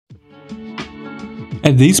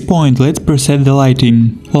At this point, let's preset the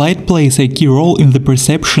lighting. Light plays a key role in the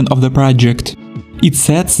perception of the project. It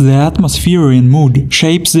sets the atmosphere and mood,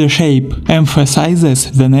 shapes the shape,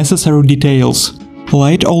 emphasizes the necessary details.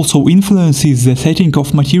 Light also influences the setting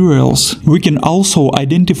of materials. We can also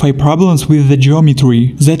identify problems with the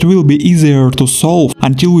geometry that will be easier to solve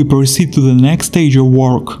until we proceed to the next stage of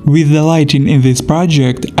work. With the lighting in this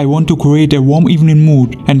project, I want to create a warm evening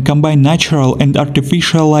mood and combine natural and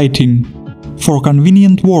artificial lighting. For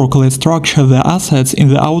convenient work, let's structure the assets in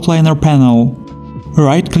the outliner panel.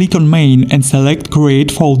 Right-click on Main and select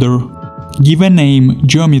Create folder. Give a name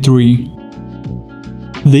Geometry.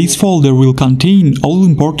 This folder will contain all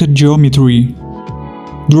imported geometry.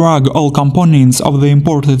 Drag all components of the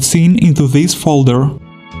imported scene into this folder.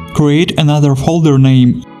 Create another folder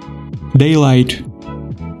name Daylight.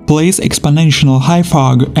 Place exponential high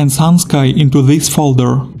fog and sun sky into this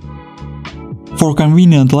folder. For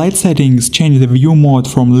convenient light settings, change the view mode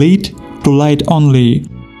from lit to light only.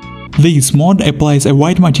 This mode applies a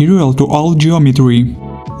white material to all geometry.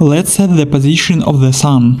 Let's set the position of the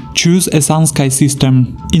sun. Choose a sun sky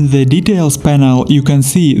system. In the details panel you can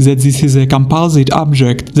see that this is a composite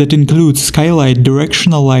object that includes skylight,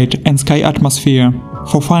 directional light and sky atmosphere.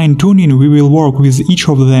 For fine-tuning we will work with each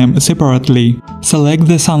of them separately. Select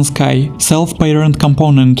the sun sky, self-parent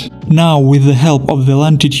component. Now with the help of the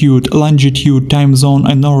latitude, longitude, time zone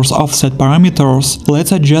and north offset parameters,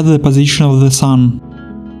 let's adjust the position of the sun.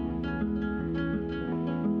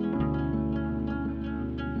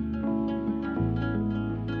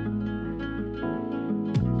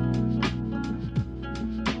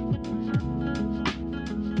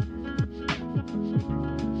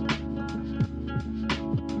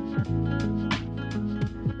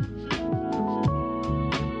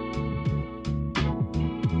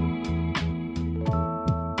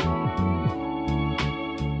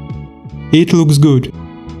 It looks good.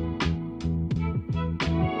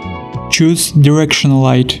 Choose directional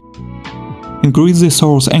light. Increase the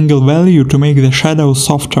source angle value to make the shadows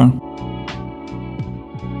softer.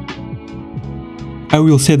 I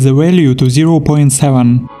will set the value to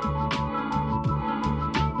 0.7.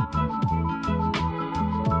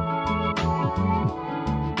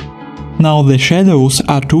 Now the shadows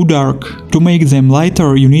are too dark. To make them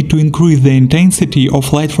lighter, you need to increase the intensity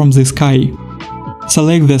of light from the sky.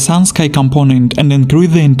 Select the sun sky component and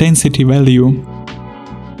increase the intensity value.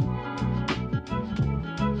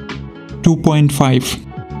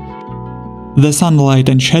 2.5. The sunlight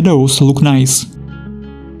and shadows look nice.